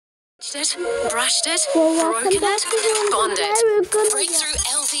it, brushed it, broken it, bonded. Breakthrough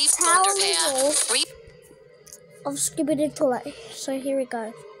LV Bond Repair. Of Skibidi Toilet. So here we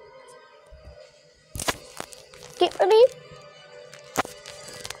go. Get ready.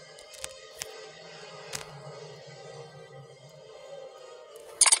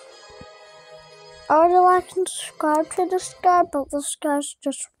 I would like and subscribe to this guy, but this guy's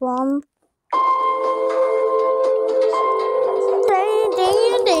just wrong. Ding,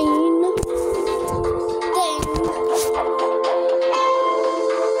 ding, ding.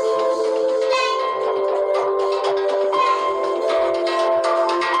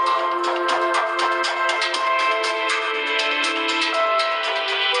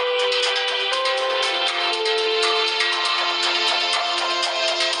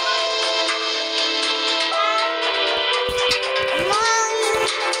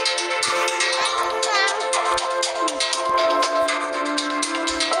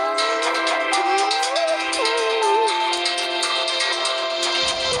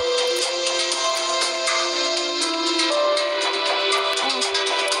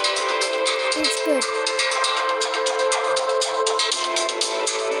 It's good.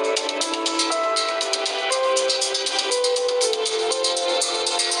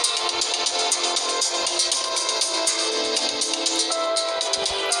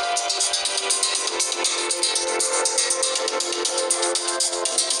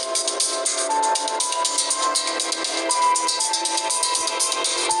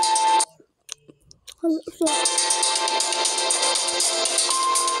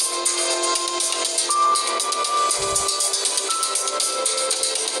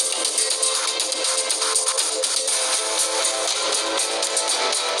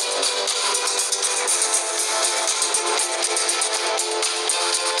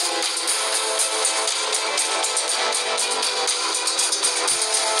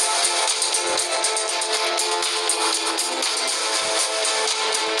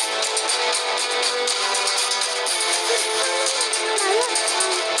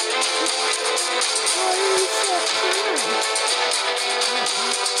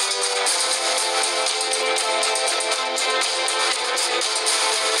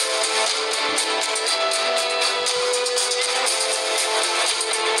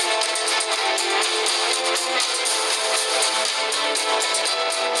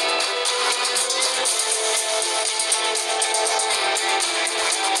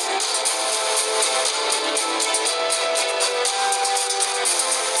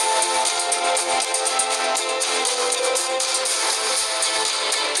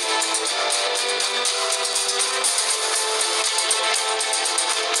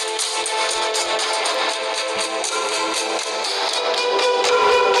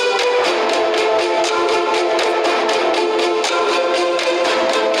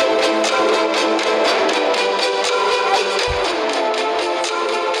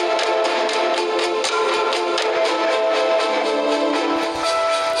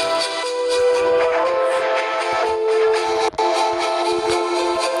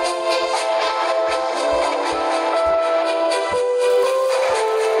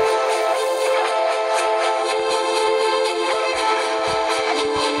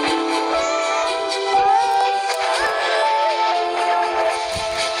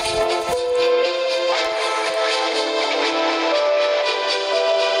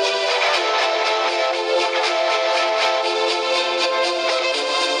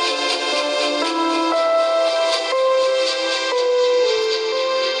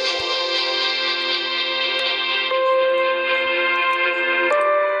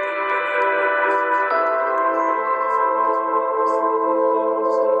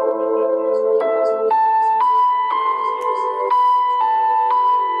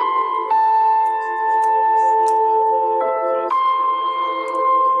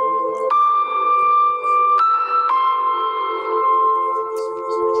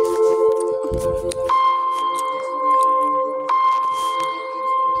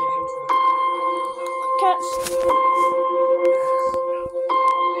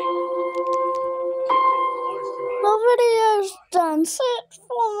 The video's done. So it's 4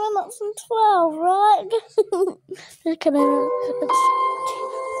 minutes and 12, right? Just kidding. It's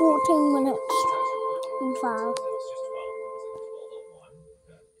 14 minutes and 5.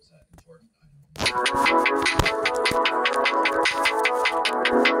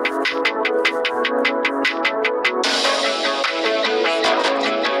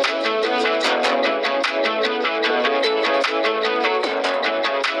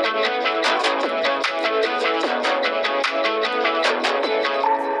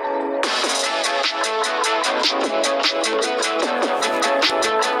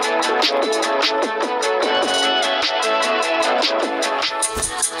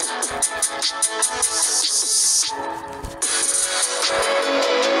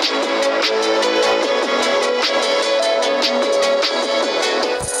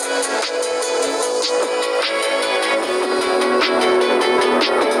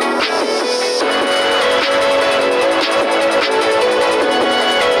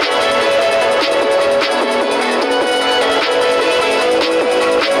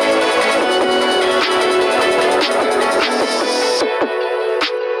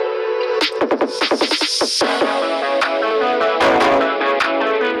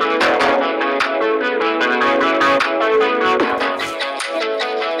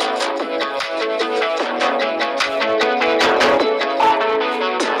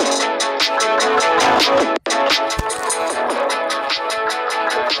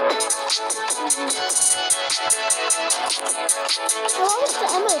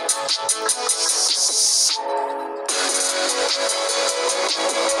 I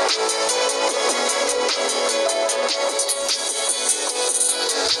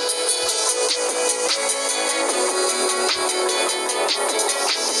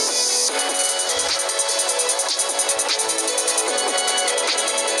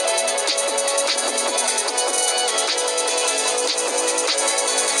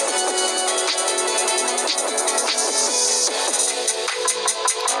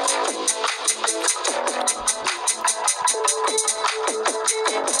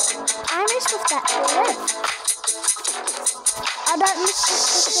miss with that lift. I don't miss with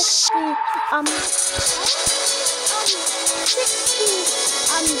the 60, 60, I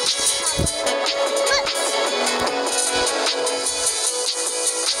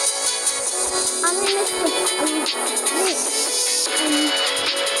miss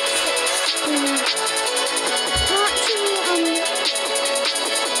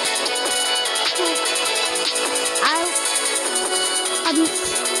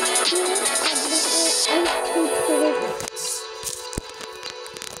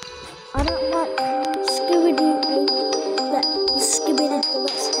I don't like Scooby-Doo that Scooby-Doo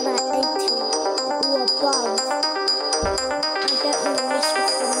bullets that are 80 or above. I don't want to mess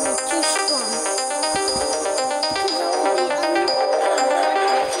with them, they're too strong. Because I will be listed and then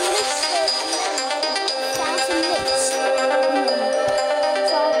like 1,000 licks on them.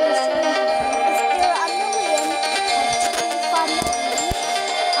 So I'll be saying if there are 1 million or 25 million,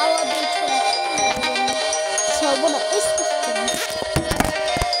 I will be 23 million. So I want to miss with them.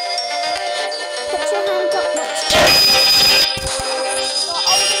 Put your hands up, let's go. The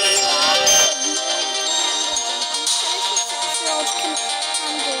older you are, the more you can handle them. I'm sure 6-year-olds can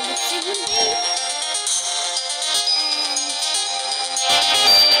handle the 70.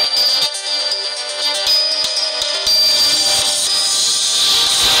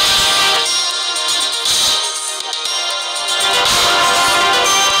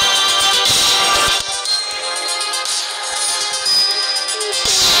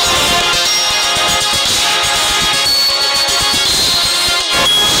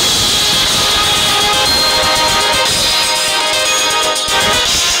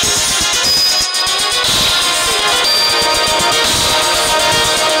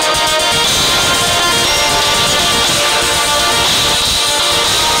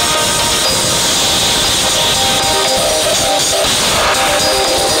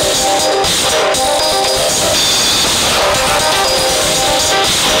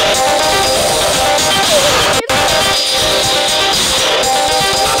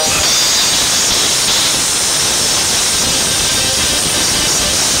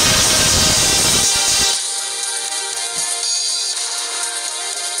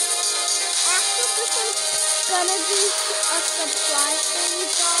 Gonna do a surprise for you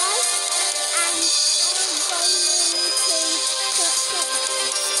guys, and I'm going to search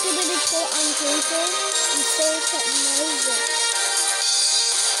Scooby-Doo on Google and see if it knows it.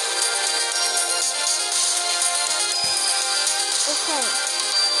 Okay,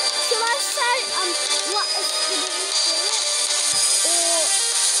 should I say what is Scooby-Doo or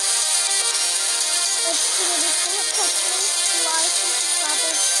Scooby-Doo possibly like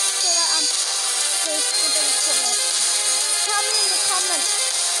subscribers so that tell me in the comments,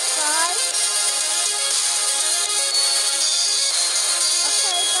 guys.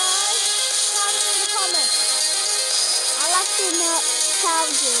 Okay, guys, tell me in the comments. I like to tell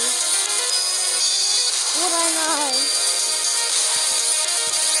you what I know.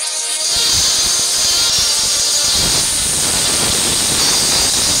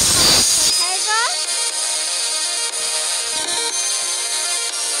 Okay, guys.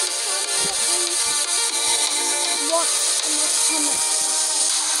 What in the comments?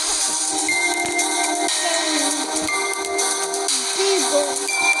 Google.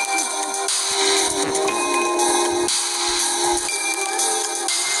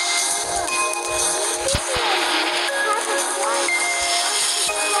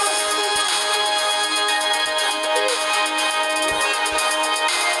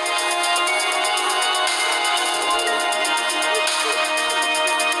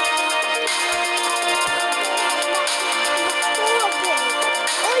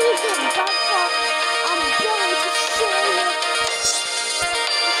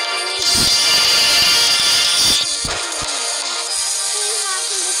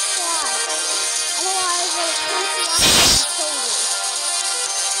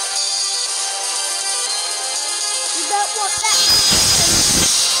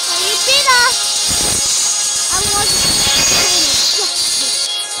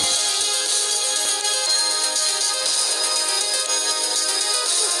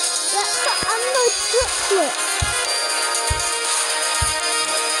 Flip.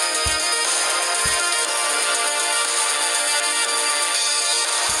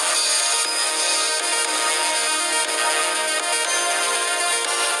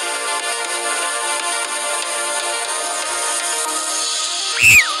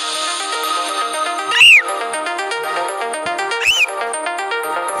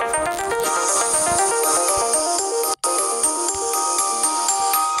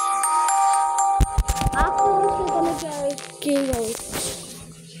 Afterwards, we're gonna go giggles.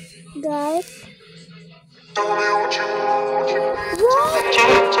 Guys.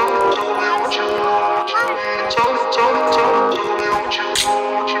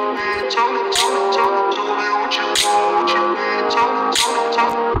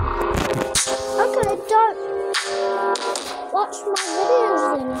 Okay, don't watch my videos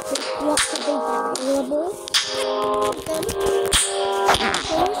then if you want to be valuable. Then,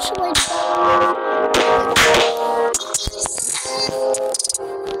 literally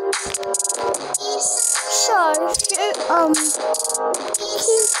so, keep on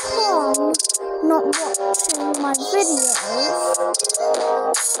not watching my videos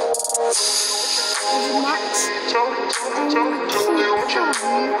as much and keep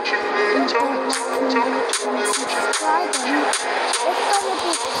on subscribing. It's gonna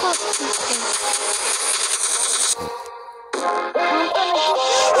be consequences. I'm gonna give you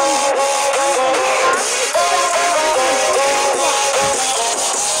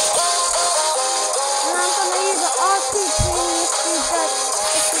and I'm gonna use the RPG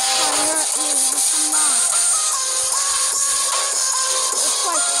if you cannot use the command. It's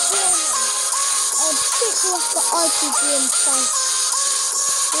like filming. I'll pick you off the RPG and say,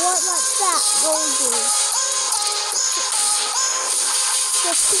 what like that will do. So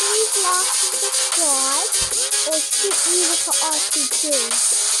please like and subscribe or shoot me with the RPG.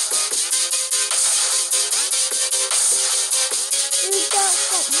 We don't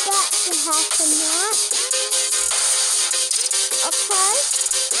want that to happen, right? Okay?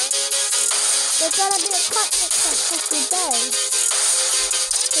 There's gonna be a consequence if you do.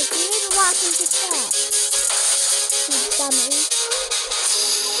 So you need to like and subscribe. You dummy.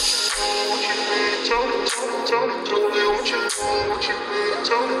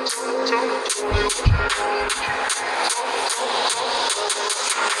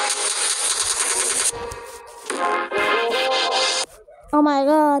 Oh my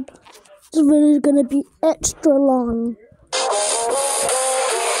god, this video is gonna be extra long.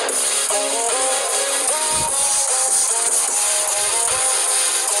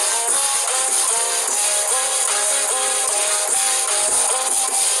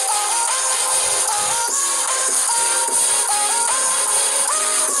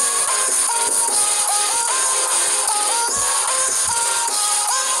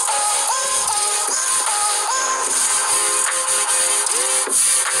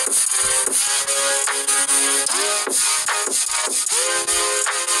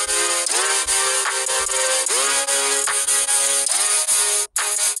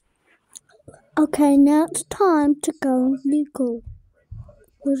 Okay, now it's time to go and giggle.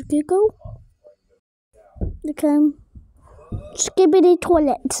 Where's giggle? Okay. Skibbity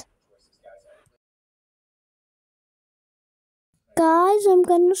toilet. Guys, I'm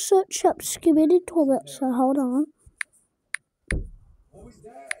gonna search up skibbity toilet, so hold on.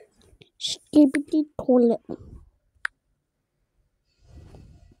 Skibbity toilet.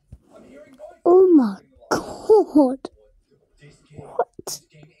 Oh my god. What?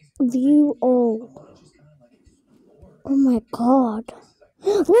 View all. Oh my god.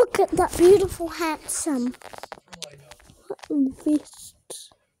 Look at that beautiful handsome. What this?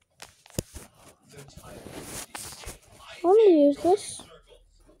 I want to use this.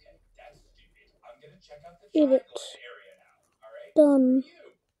 Edit. Done.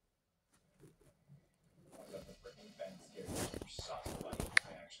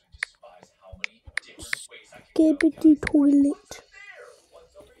 Skibbity toilet.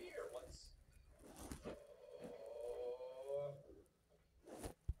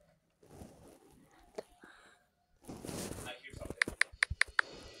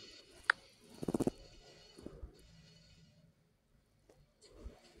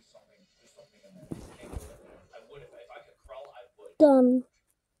 Done.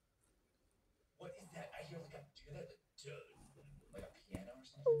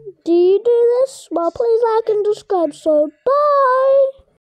 Do you do this? Well, please like and subscribe. So, bye.